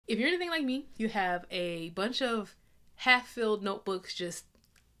If you're anything like me, you have a bunch of half-filled notebooks just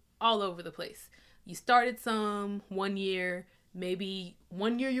all over the place. You started some one year, maybe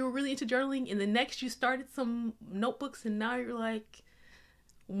one year you were really into journaling, and the next you started some notebooks, and now you're like,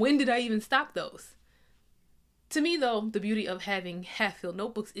 when did I even stop those? To me, though, the beauty of having half-filled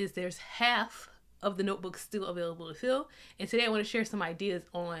notebooks is there's half of the notebooks still available to fill. And today I want to share some ideas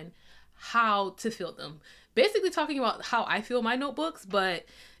on how to fill them. Basically talking about how I fill my notebooks, but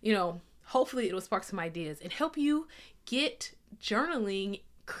hopefully it'll spark some ideas and help you get journaling,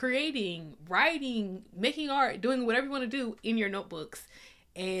 creating, writing, making art, doing whatever you want to do in your notebooks.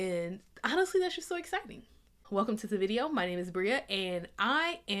 And honestly, that's just so exciting. Welcome to the video. My name is Bria, and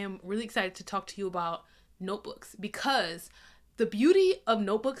I am really excited to talk to you about notebooks, because the beauty of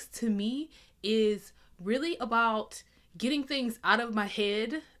notebooks to me is really about getting things out of my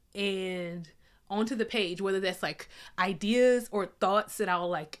head and onto the page, whether that's like ideas or thoughts that I'll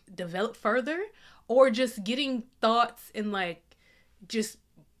like develop further, or just getting thoughts and like just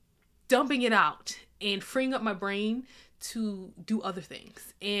dumping it out and freeing up my brain to do other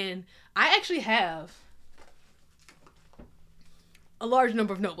things. And I actually have a large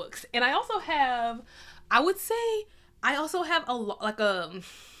number of notebooks, and I also have, I would say I also have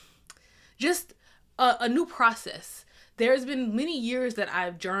a new process. There's been many years that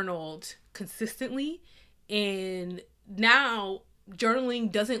I've journaled consistently, and now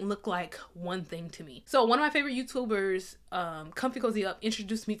journaling doesn't look like one thing to me. So one of my favorite YouTubers, Comfy Cozy Up,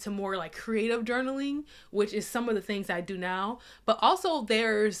 introduced me to more like creative journaling, which is some of the things I do now. But also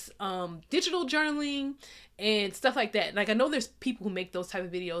there's digital journaling and stuff like that. Like, I know there's people who make those type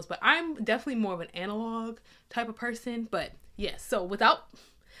of videos, but I'm definitely more of an analog type of person. But yes, so without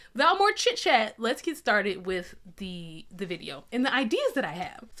more chit chat, let's get started with the video and the ideas that I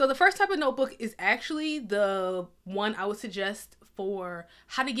have. So the first type of notebook is actually the one I would suggest for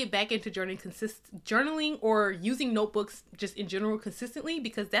how to get back into journaling or using notebooks just in general consistently,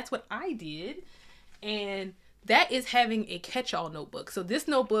 because that's what I did. And that is having a catch-all notebook. So this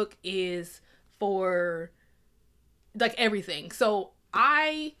notebook is for like everything. So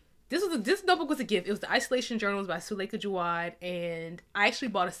this notebook was a gift. It was the Isolation Journals by Suleika Jawad, and I actually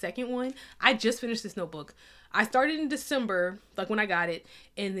bought a second one. I just finished this notebook. I started in December, like when I got it,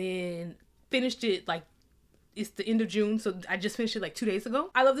 and then finished it like it's the end of June, so I just finished it like 2 days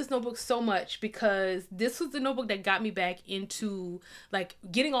ago. I love this notebook so much because this was the notebook that got me back into like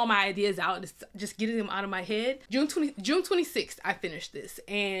getting all my ideas out and just getting them out of my head. June 26th, I finished this,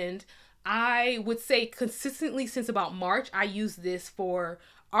 and I would say consistently since about March, I used this for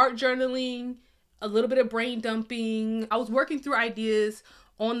art journaling, a little bit of brain dumping. I was working through ideas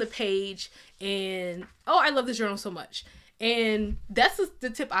on the page, and I love this journal so much. And that's the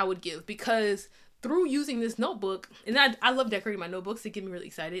tip I would give, because through using this notebook, and I love decorating my notebooks, it gets me really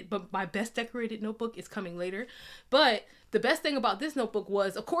excited, but my best decorated notebook is coming later. But the best thing about this notebook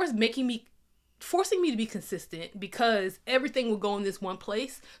was, of course, forcing me to be consistent, because everything would go in this one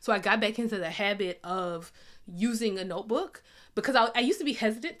place. So I got back into the habit of using a notebook, because I used to be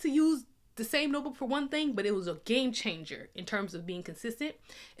hesitant to use the same notebook for one thing, but it was a game changer in terms of being consistent.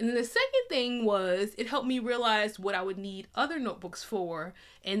 And then the second thing was, it helped me realize what I would need other notebooks for.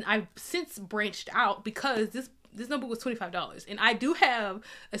 And I've since branched out, because this notebook was $25, and I do have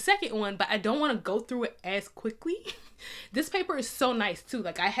a second one, but I don't want to go through it as quickly. This paper is so nice too.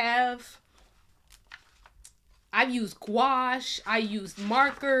 Like, I've used gouache, I used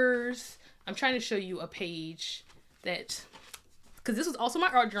markers. I'm trying to show you a page that, because this was also my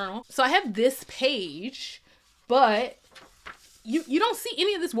art journal. So I have this page, but you don't see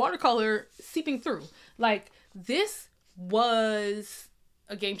any of this watercolor seeping through. Like, this was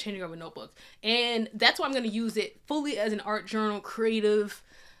a game changer of a notebook. And that's why I'm going to use it fully as an art journal, creative,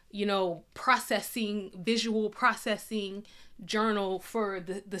 processing, visual processing journal for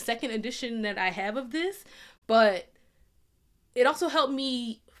the second edition that I have of this. But it also helped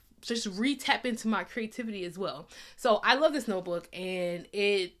me just re-tap into my creativity as well. So I love this notebook, and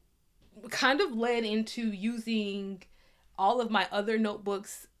it kind of led into using all of my other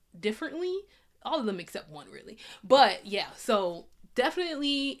notebooks differently. All of them except one, really. But yeah, so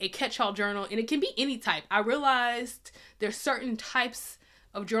definitely a catch-all journal, and it can be any type. I realized there's certain types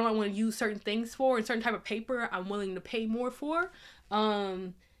of journal I want to use certain things for, and certain type of paper I'm willing to pay more for.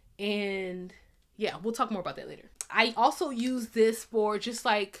 And yeah, we'll talk more about that later. I also use this for just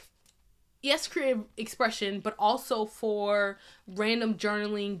like, yes, creative expression, but also for random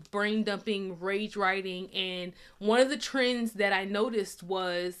journaling, brain dumping, rage writing. And one of the trends that I noticed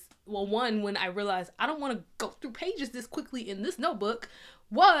was, well, one, when I realized I don't want to go through pages this quickly in this notebook,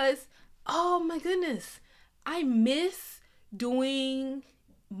 was, oh my goodness, I miss doing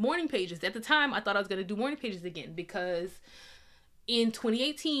morning pages. At the time, I thought I was going to do morning pages again because in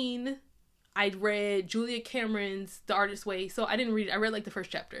 2018, I'd read Julia Cameron's The Artist's Way. So I didn't read it. I read like the first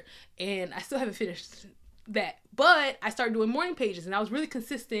chapter and I still haven't finished that. But I started doing morning pages and I was really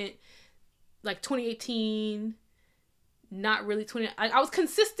consistent like 2018, not really 20. I was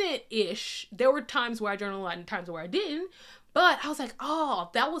consistent-ish. There were times where I journaled a lot and times where I didn't. But I was like, oh,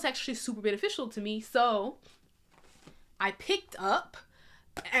 that was actually super beneficial to me. So I picked up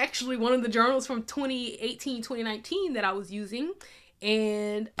actually one of the journals from 2018, 2019 that I was using.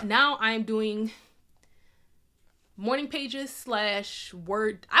 And now I'm doing morning pages /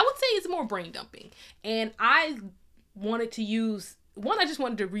 word. I would say it's more brain dumping. And I wanted to use, I just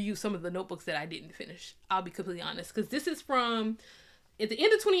wanted to reuse some of the notebooks that I didn't finish. I'll be completely honest. Because this is from, at the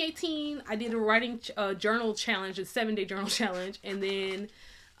end of 2018, I did a writing journal challenge, a 7-day journal challenge. And then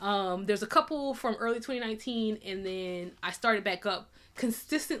there's a couple from early 2019. And then I started back up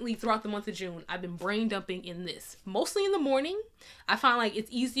consistently throughout the month of June. I've been brain dumping in this, mostly in the morning. I find like it's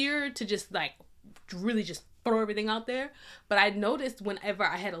easier to just like really just throw everything out there. But I noticed whenever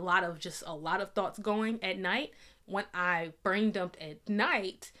I had a lot of thoughts going at night, when I brain dumped at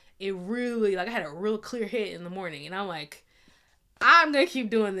night, it really, like I had a real clear head in the morning. And I'm like, I'm gonna keep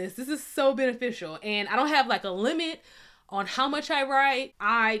doing this. This is so beneficial. And I don't have like a limit on how much I write.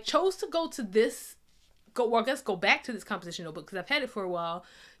 I chose to go back to this composition notebook because I've had it for a while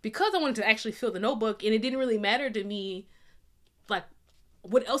because I wanted to actually fill the notebook, and it didn't really matter to me like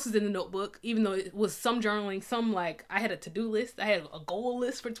what else is in the notebook, even though it was some journaling, some like I had a to-do list, I had a goal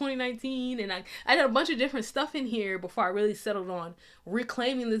list for 2019, and I had a bunch of different stuff in here before I really settled on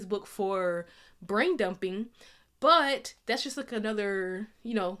reclaiming this book for brain dumping. But that's just like another,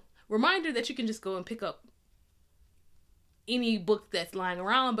 reminder that you can just go and pick up any book that's lying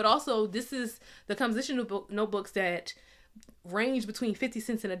around. But also, this is the composition notebooks that range between 50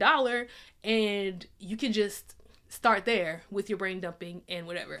 cents and $1, and you can just start there with your brain dumping and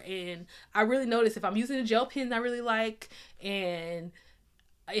whatever. And I really notice if I'm using a gel pen I really like, and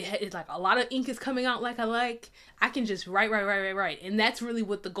it's like a lot of ink is coming out like I can just write. And that's really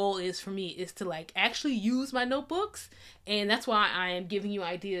what the goal is for me, is to like actually use my notebooks. And that's why I am giving you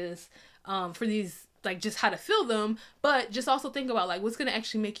ideas for these, like just how to fill them, but just also think about like what's going to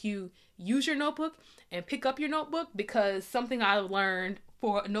actually make you use your notebook and pick up your notebook. Because something I learned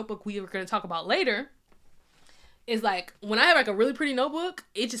for a notebook we were going to talk about later is like when I have like a really pretty notebook,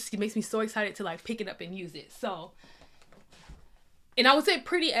 it makes me so excited to like pick it up and use it. So, and I would say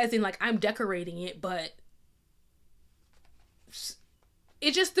pretty as in like I'm decorating it, but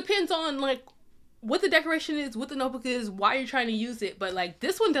it just depends on like what the decoration is, what the notebook is, why you're trying to use it. But like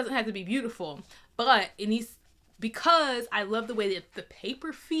this one doesn't have to be beautiful, but it needs, because I love the way that the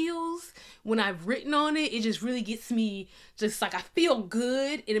paper feels when I've written on it. It just really gets me just like, I feel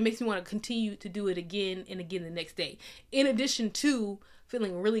good, and it makes me want to continue to do it again and again the next day. In addition to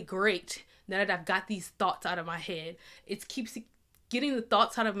feeling really great now that I've got these thoughts out of my head. It keeps getting the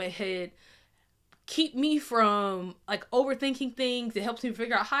thoughts out of my head keep me from like overthinking things. It helps me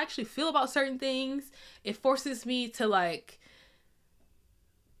figure out how I actually feel about certain things. It forces me to like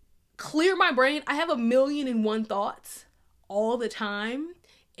clear my brain. I have 1,000,001 thoughts all the time,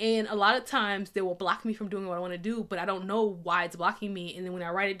 and a lot of times they will block me from doing what I want to do, but I don't know why it's blocking me. And then when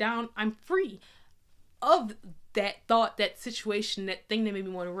I write it down, I'm free of that thought, that situation, that thing that made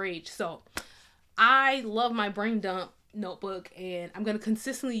me want to rage. So I love my brain dump notebook, and I'm going to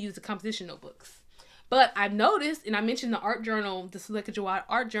consistently use the composition notebooks. But I've noticed, and I mentioned the art journal, the Suleika Jawad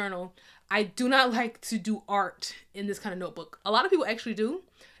art journal, I do not like to do art in this kind of notebook. A lot of people actually do.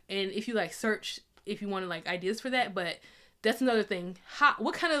 And if you like search, if you want to like ideas for that, but that's another thing.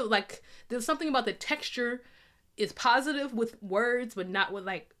 What kind of like, there's something about the texture is positive with words, but not with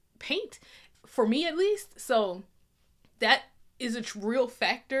like paint, for me at least. So that is a real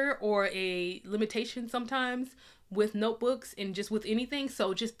factor or a limitation sometimes with notebooks and just with anything.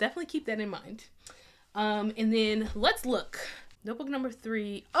 So just definitely keep that in mind. And then let's look. Notebook number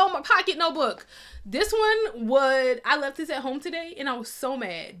 3. Oh, my pocket notebook. This one I left this at home today, and I was so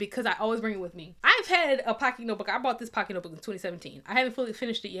mad because I always bring it with me. I've had a pocket notebook. I bought this pocket notebook in 2017. I haven't fully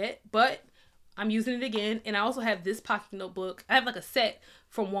finished it yet, but I'm using it again. And I also have this pocket notebook. I have like a set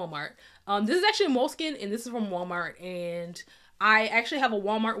from Walmart. This is actually moleskin, and this is from Walmart. And I actually have a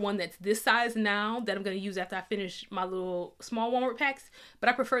Walmart one that's this size now that I'm going to use after I finish my little small Walmart packs. But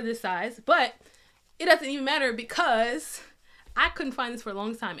I prefer this size. But it doesn't even matter because I couldn't find this for a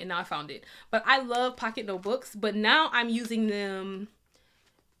long time, and now I found it. But I love pocket notebooks, but now I'm using them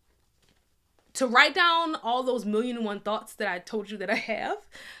to write down all those 1,000,001 thoughts that I told you that I have.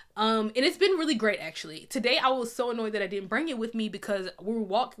 And it's been really great, actually. Today I was so annoyed that I didn't bring it with me because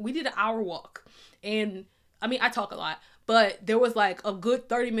we did an hour walk. And I mean, I talk a lot, but there was like a good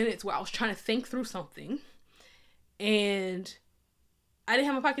 30 minutes where I was trying to think through something and I didn't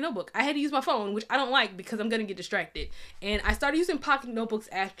have my pocket notebook. I had to use my phone, which I don't like because I'm going to get distracted. And I started using pocket notebooks,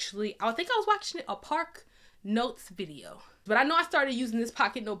 actually. I think I was watching a Park Notes video. But I know I started using this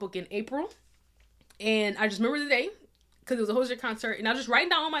pocket notebook in April. And I just remember the day because it was a Hozier concert. And I was just writing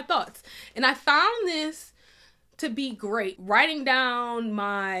down all my thoughts. And I found this to be great. Writing down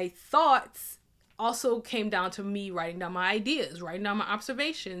my thoughts also came down to me writing down my ideas, writing down my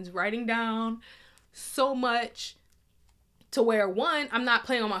observations, writing down so much to where, one, I'm not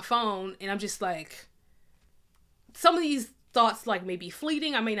playing on my phone and I'm just like, some of these thoughts like may be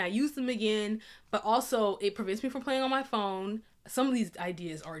fleeting, I may not use them again, but also it prevents me from playing on my phone. Some of these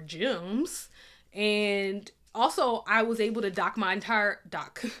ideas are gems. And also I was able to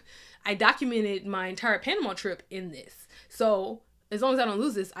I documented my entire Panama trip in this. So as long as I don't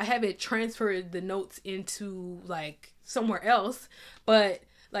lose this, I haven't transferred the notes into like somewhere else. But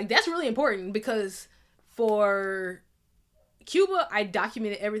like that's really important because for Cuba, I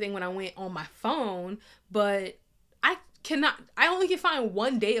documented everything when I went on my phone, but I only can find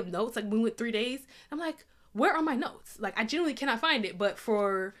 1 day of notes. Like we went 3 days. I'm like, where are my notes? Like I genuinely cannot find it. But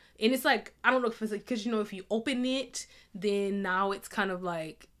and it's like, I don't know if it's like, cause you know, if you open it, then now it's kind of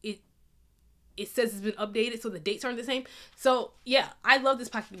like, it says it's been updated, so the dates aren't the same. So yeah, I love this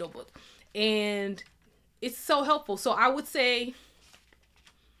pocket notebook and it's so helpful. So I would say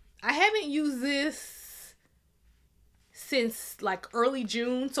I haven't used this since like early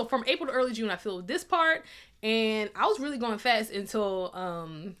June. So from April to early June, I filled this part and I was really going fast until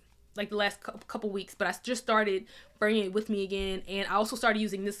like the last couple weeks, but I just started bringing it with me again. And I also started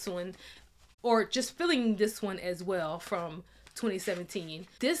using this one, or just filling this one as well from 2017.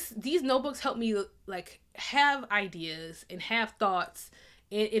 These notebooks help me like have ideas and have thoughts,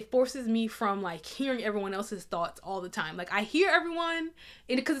 and it forces me from like hearing everyone else's thoughts all the time. Like I hear everyone,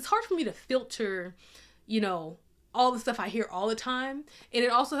 and because it's hard for me to filter, you know, all the stuff I hear all the time. And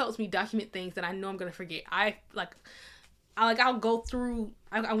it also helps me document things that I know I'm gonna forget. I'll go through,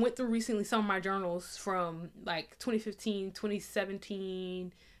 I went through recently some of my journals from like 2015,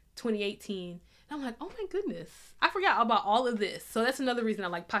 2017, 2018. And I'm like, oh my goodness, I forgot about all of this. So that's another reason I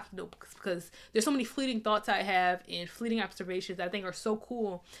like pocket notebooks, because there's so many fleeting thoughts I have and fleeting observations that I think are so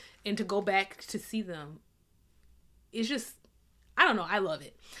cool. And to go back to see them, it's just, I don't know, I love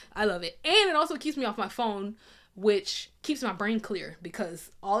it. I love it. And it also keeps me off my phone, which keeps my brain clear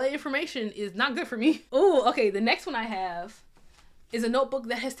because all that information is not good for me. Oh, okay. The next one I have is a notebook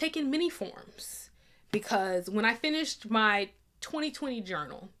that has taken many forms, because when I finished my 2020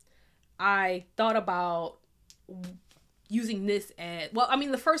 journal, I thought about using this as, well, I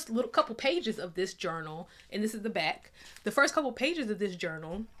mean, the first little couple pages of this journal, and this is the back, the first couple pages of this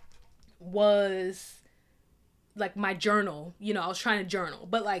journal was like my journal, you know, I was trying to journal,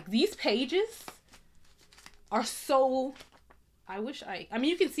 but like these pages are so, I mean,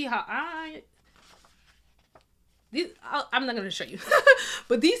 you can see how I'm not going to show you,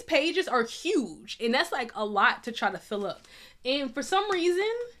 but these pages are huge, and that's like a lot to try to fill up. And for some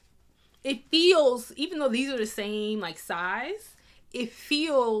reason, it feels, even though these are the same like size, it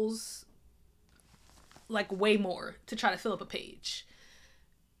feels like way more to try to fill up a page.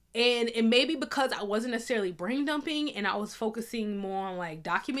 And it may be because I wasn't necessarily brain dumping and I was focusing more on like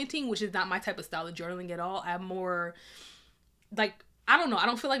documenting, which is not my type of style of journaling at all. I'm more like, I don't know, I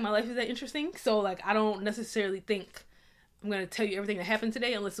don't feel like my life is that interesting. So like, I don't necessarily think I'm going to tell you everything that happened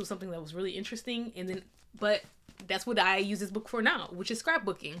today unless it was something that was really interesting. And then, but that's what I use this book for now, which is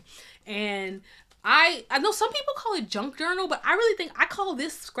scrapbooking. And I know some people call it junk journal, but I really think I call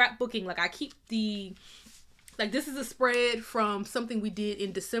this scrapbooking. Like I keep like this is a spread from something we did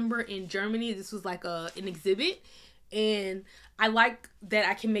in December in Germany. This was like an exhibit, and I like that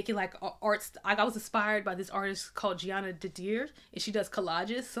I can make it like arts. I was inspired by this artist called Gianna Didier, and she does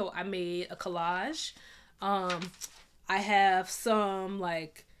collages. So I made a collage. I have some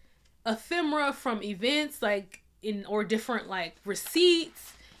like ephemera from events, like or different like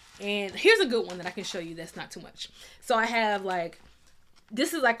receipts. And here's a good one that I can show you that's not too much. So I have like,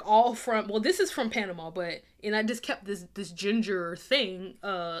 this is like all from, well, this is from Panama, and I just kept this ginger thing.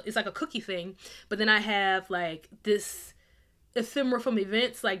 It's like a cookie thing. But then I have like this ephemera from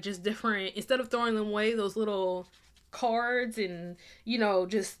events, like just different, instead of throwing them away, those little cards and, you know,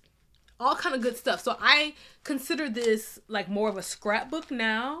 just all kind of good stuff. So I consider this like more of a scrapbook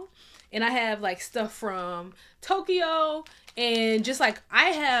now. And I have like stuff from Tokyo, and just like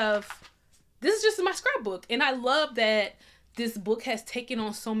this is just my scrapbook. And I love that this book has taken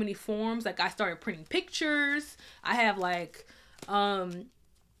on so many forms. Like I started printing pictures. I have like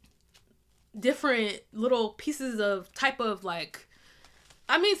different little pieces of type of like,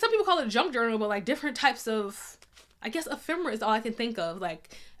 I mean, some people call it a junk journal, but like different types of, I guess ephemera is all I can think of.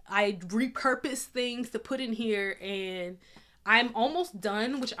 Like I repurpose things to put in here, and I'm almost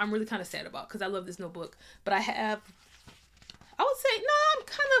done, which I'm really kind of sad about because I love this notebook. But I would say,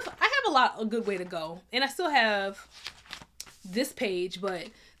 no, I have a good way to go. And I still have this page, but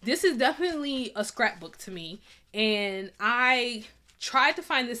this is definitely a scrapbook to me. And I tried to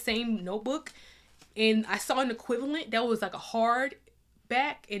find the same notebook, and I saw an equivalent that was like a hard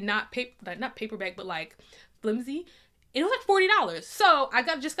back and not paperback, but like flimsy. And it was like $40. So I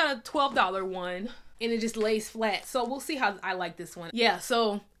just got a $12 one, and it just lays flat. So we'll see how I like this one. Yeah,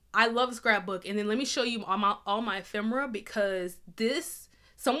 so I love a scrapbook. And then let me show you all my ephemera, because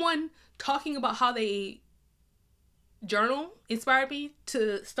someone talking about how they journal inspired me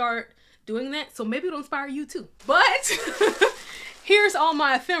to start doing that. So maybe it'll inspire you too. But here's all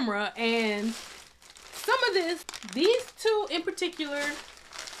my ephemera, and some of these two in particular,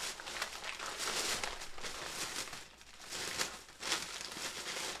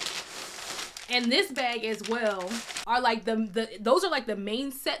 and this bag as well, are like those are like the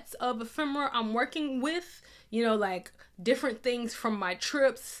main sets of ephemera I'm working with. You know, like different things from my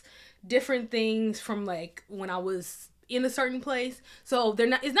trips, different things from like when I was in a certain place. So it's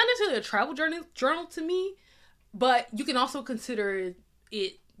not necessarily a travel journal to me, but you can also consider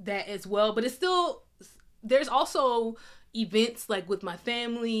it that as well. But it's still, there's also events like with my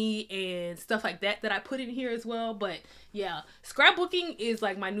family and stuff like that I put in here as well. But yeah, scrapbooking is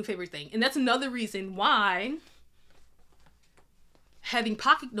like my new favorite thing. And that's another reason why having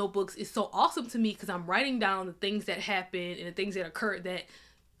pocket notebooks is so awesome to me, because I'm writing down the things that happen and the things that occurred that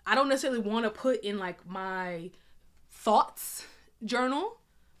I don't necessarily want to put in like my thoughts journal,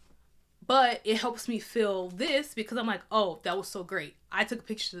 but it helps me feel this, because I'm like, oh, that was so great. I took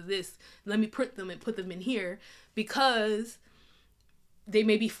pictures of this. Let me print them and put them in here, because they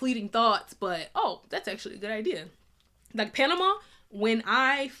may be fleeting thoughts, but oh, that's actually a good idea. Like Panama, when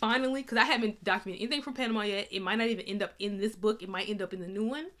I finally, because I haven't documented anything from Panama yet, it might not even end up in this book. It might end up in the new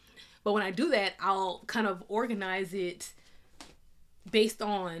one. But when I do that, I'll kind of organize it based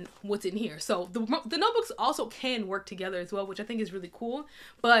on what's in here. So the notebooks also can work together as well, which I think is really cool.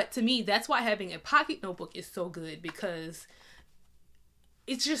 But to me, that's why having a pocket notebook is so good, because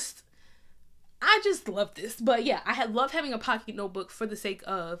it's just, I just love this. But yeah, I love having a pocket notebook for the sake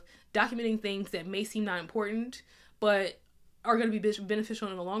of documenting things that may seem not important, but are going to be beneficial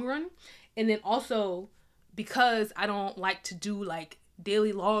in the long run. And then also, because I don't like to do like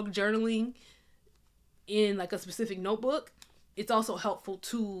daily log journaling in like a specific notebook, it's also helpful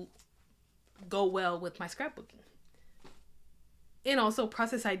to go well with my scrapbooking. And also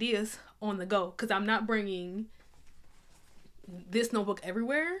process ideas on the go, because I'm not bringing this notebook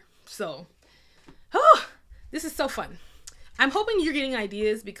everywhere. So, this is so fun. I'm hoping you're getting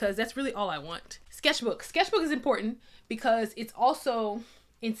ideas, because that's really all I want. Sketchbook. Sketchbook is important because it's also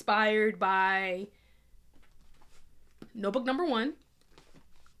inspired by notebook number 1.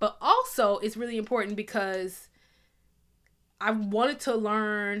 But also it's really important because I wanted to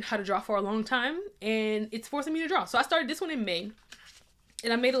learn how to draw for a long time, and it's forcing me to draw. So I started this one in May,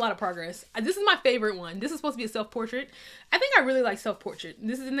 and I made a lot of progress. This is my favorite one. This is supposed to be a self-portrait. I think I really like self-portrait.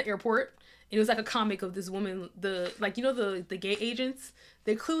 This is in the airport. It was like a comic of this woman, the gay agents.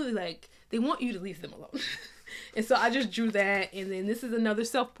 They're clearly like, they want you to leave them alone. And so I just drew that. And then this is another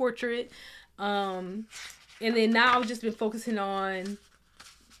self-portrait. And then now I've just been focusing on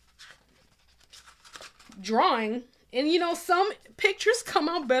drawing. And you know, some pictures come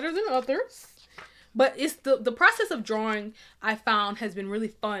out better than others. But it's the process of drawing, I found, has been really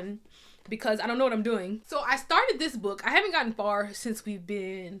fun, because I don't know what I'm doing. So I started this book. I haven't gotten far since we've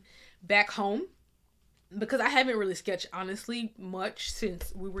been back home, because I haven't really sketched, honestly, much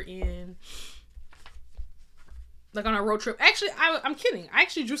since we were like on our road trip. Actually, I'm kidding. I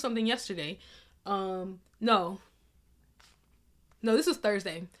actually drew something yesterday. No, this was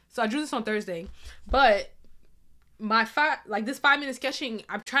Thursday. So I drew this on Thursday. But this 5-minute sketching,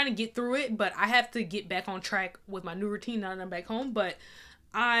 I'm trying to get through it, but I have to get back on track with my new routine now that I'm back home. But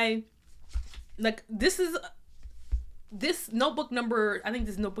this notebook number, I think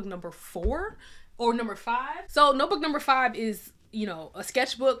this is notebook number 4 or number 5. So notebook number 5 is, you know, a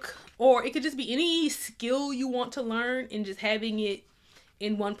sketchbook, or it could just be any skill you want to learn, and just having it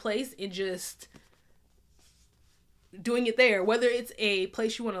in one place and just doing it there. Whether it's a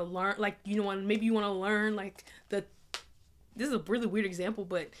place you want to learn, like, you know, maybe you want to learn like the this is a really weird example,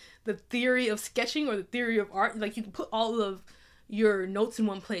 but the theory of sketching or the theory of art, like you can put all of your notes in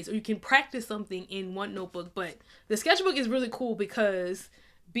one place, or you can practice something in one notebook. But the sketchbook is really cool because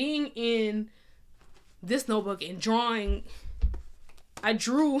being in this notebook and drawing, I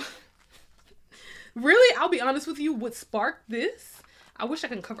drew, really, I'll be honest with you, what sparked this, I wish I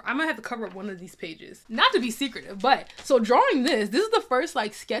can cover, I might have to cover up one of these pages. Not to be secretive, but so drawing this is the first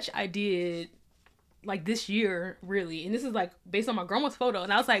like sketch I did like this year, really. And this is like based on my grandma's photo.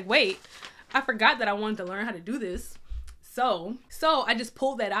 And I was like, wait, I forgot that I wanted to learn how to do this. So I just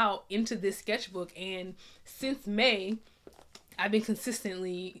pulled that out into this sketchbook. And since May, I've been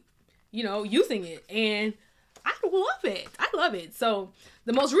consistently, you know, using it. And I love it. I love it. So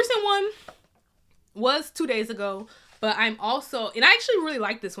the most recent one was 2 days ago. But I'm also, and I actually really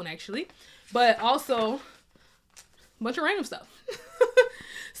like this one actually, but also a bunch of random stuff.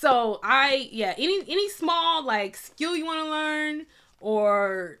 So any small like skill you want to learn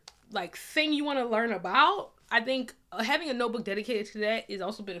or like thing you want to learn about, I think having a notebook dedicated to that is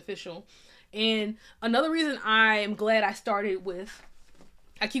also beneficial. And another reason I am glad I started with,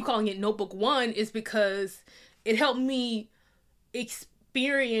 I keep calling it Notebook 1, is because it helped me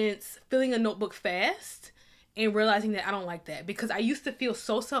experience filling a notebook fast and realizing that I don't like that, because I used to feel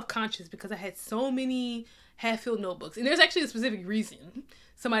so self-conscious because I had so many half-filled notebooks. And there's actually a specific reason.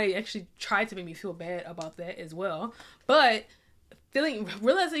 Somebody actually tried to make me feel bad about that as well. But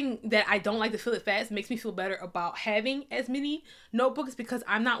realizing that I don't like to fill it fast makes me feel better about having as many notebooks, because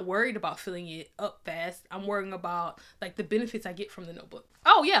I'm not worried about filling it up fast. I'm worrying about like the benefits I get from the notebook.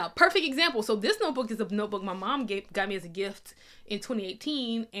 Oh yeah, perfect example. So this notebook is a notebook my mom got me as a gift in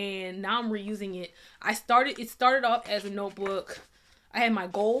 2018, and now I'm reusing it. It started off as a notebook. I had my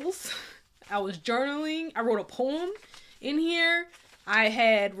goals. I was journaling. I wrote a poem in here. I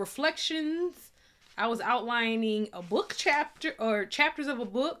had reflections. I was outlining a book chapter or chapters of a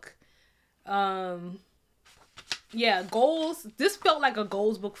book. Yeah, goals. This felt like a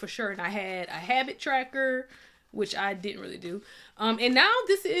goals book for sure. And I had a habit tracker, which I didn't really do. And now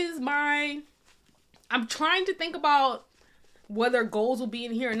this is I'm trying to think about whether goals will be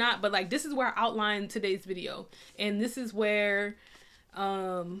in here or not, but like this is where I outlined today's video. And this is where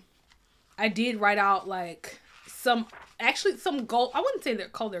I did write out like some goal. I wouldn't say they're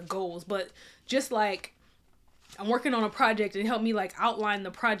called their goals, but just like I'm working on a project, and help me like outline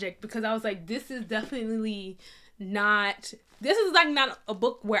the project, because I was like, this is definitely not a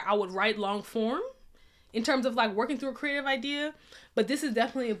book where I would write long form in terms of like working through a creative idea, but this is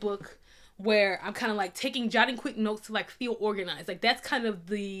definitely a book where I'm kind of like jotting quick notes to like feel organized. Like that's kind of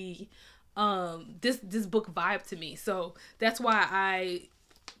the this book vibe to me. So that's why I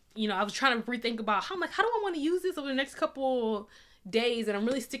was trying to rethink about how do I want to use this over the next couple days, and I'm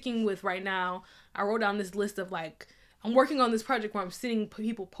really sticking with right now. I wrote down this list of like, I'm working on this project where I'm sending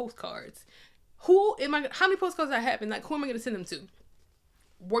people postcards. How many postcards I have, and like who am I going to send them to?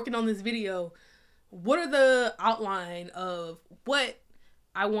 Working on this video, what are the outline of what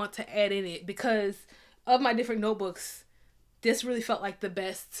I want to add in it? Because of my different notebooks, this really felt like the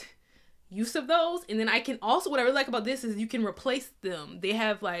best use of those. And then I can also, what I really like about this is you can replace them. They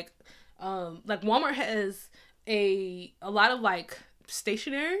have like Walmart has a lot of like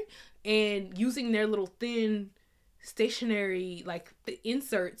stationery, and using their little thin stationery like the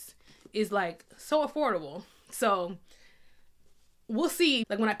inserts is like so affordable. So we'll see.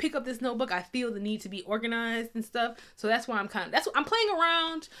 Like when I pick up this notebook, I feel the need to be organized and stuff. So that's why I'm playing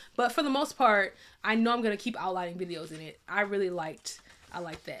around, but for the most part, I know I'm gonna keep outlining videos in it. I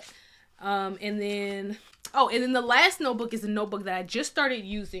like that. And then the last notebook is a notebook that I just started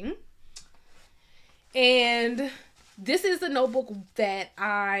using. And this is a notebook that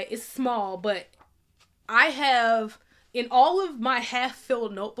it's small, but I have, in all of my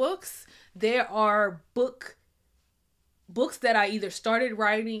half-filled notebooks, there are books that I either started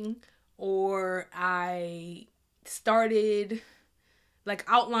writing or I started like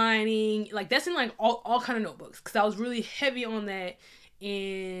outlining. Like that's in like all kind of notebooks, because I was really heavy on that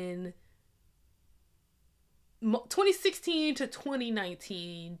in 2016 to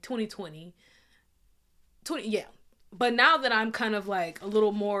 2019, 2020. Yeah. But now that I'm kind of like a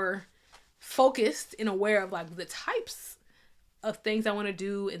little more focused and aware of like the types of things I want to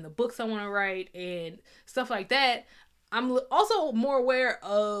do and the books I want to write and stuff like that, I'm also more aware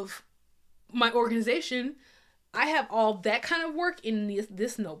of my organization. I have all that kind of work in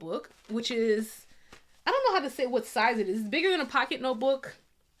this notebook, which is, I don't know how to say what size it is. It's bigger than a pocket notebook.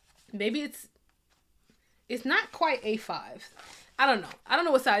 Maybe it's not quite A5. I don't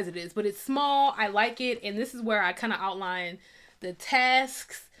know what size it is, but it's small. I like it. And this is where I kind of outline the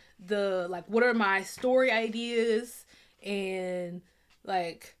tasks, what are my story ideas, and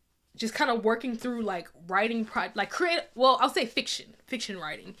like just kind of working through like writing well, I'll say fiction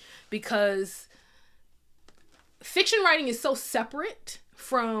writing, because fiction writing is so separate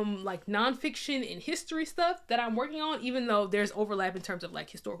from like nonfiction and history stuff that I'm working on, even though there's overlap in terms of like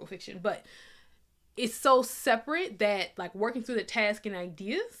historical fiction, but it's so separate that like working through the task and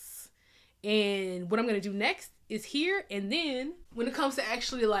ideas and what I'm going to do next is here. And then when it comes to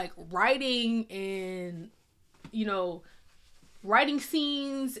actually like writing and, you know, writing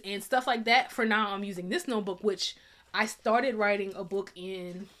scenes and stuff like that, for now I'm using this notebook, which I started writing a book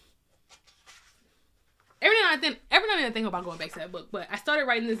in. Every now and then I think about going back to that book, but I started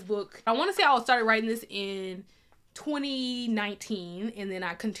writing this book. I want to say I started writing this in 2019, and then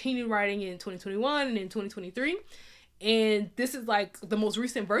I continued writing in 2021 and in 2023. And this is like the most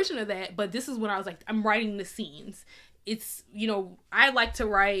recent version of that, but this is when I was like, I'm writing the scenes. It's, you know, I like to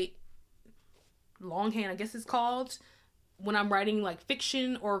write longhand, I guess it's called. When I'm writing like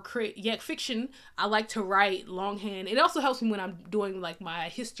fiction or fiction, I like to write longhand. It also helps me when I'm doing like my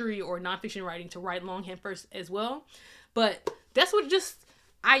history or nonfiction writing to write longhand first as well. But that's what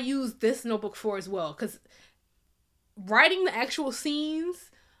I use this notebook for as well, because writing the actual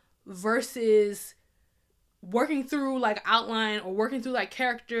scenes versus working through like outline or working through like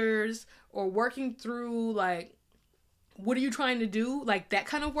characters or working through like what are you trying to do, like that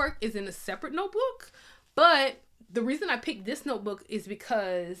kind of work is in a separate notebook. But the reason I picked this notebook is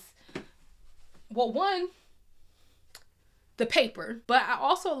because, well, one, the paper, but I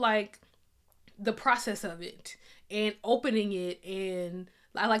also like the process of it and opening it, and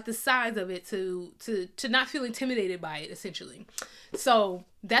I like the size of it to not feel intimidated by it, essentially. So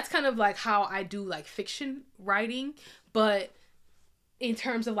that's kind of like how I do like fiction writing. But in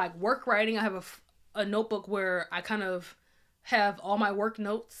terms of like work writing, I have a notebook where I kind of have all my work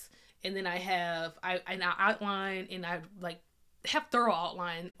notes. And then I outline, and I like have thorough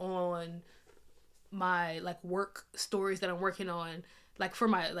outline on my like work stories that I'm working on, like for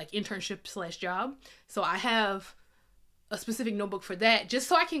my like internship / job. So I have a specific notebook for that, just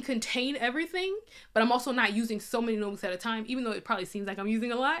so I can contain everything, but I'm also not using so many notebooks at a time, even though it probably seems like I'm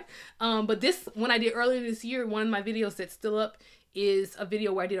using a lot. But this one I did earlier this year, one of my videos that's still up is a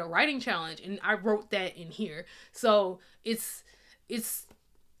video where I did a writing challenge, and I wrote that in here. So it's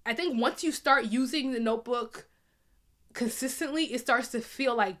I think once you start using the notebook consistently, it starts to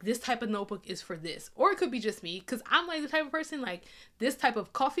feel like this type of notebook is for this. Or it could be just me, because I'm like the type of person, like this type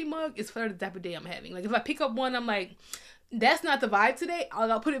of coffee mug is for the type of day I'm having. Like if I pick up one, I'm like, that's not the vibe today,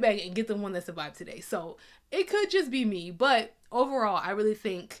 I'll put it back and get the one that's the vibe today. So it could just be me. But overall, I really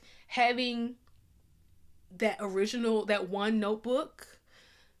think having that one notebook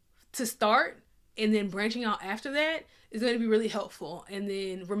to start and then branching out after that is going to be really helpful. And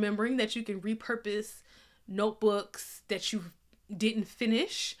then remembering that you can repurpose notebooks that you didn't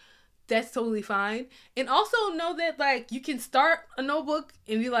finish, that's totally fine. And also know that like you can start a notebook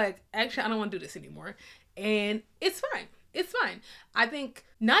and be like, actually, I don't want to do this anymore. And it's fine. It's fine. I think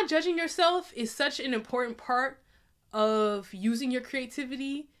not judging yourself is such an important part of using your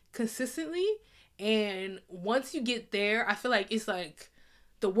creativity consistently. And once you get there, I feel like it's like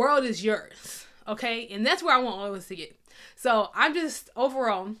the world is yours. Okay. And that's where I want all of us to get. So I'm just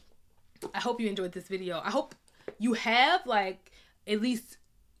overall, I hope you enjoyed this video. I hope you have like at least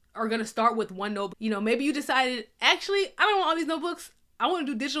are going to start with one notebook. You know, maybe you decided, actually, I don't want all these notebooks. I want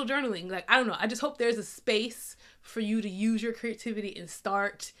to do digital journaling. Like, I don't know. I just hope there's a space for you to use your creativity and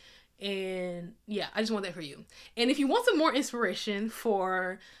start. And yeah, I just want that for you. And if you want some more inspiration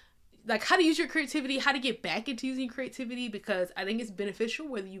for like how to use your creativity, how to get back into using creativity, because I think it's beneficial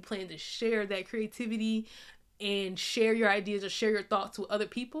whether you plan to share that creativity and share your ideas or share your thoughts with other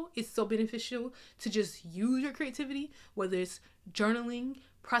people. It's so beneficial to just use your creativity, whether it's journaling,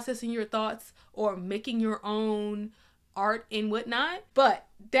 processing your thoughts, or making your own art and whatnot. But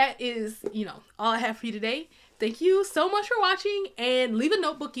that is, you know, all I have for you today. Thank you so much for watching, and leave a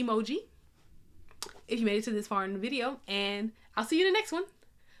notebook emoji if you made it to this far in the video, and I'll see you in the next one.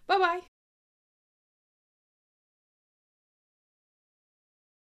 Bye-bye.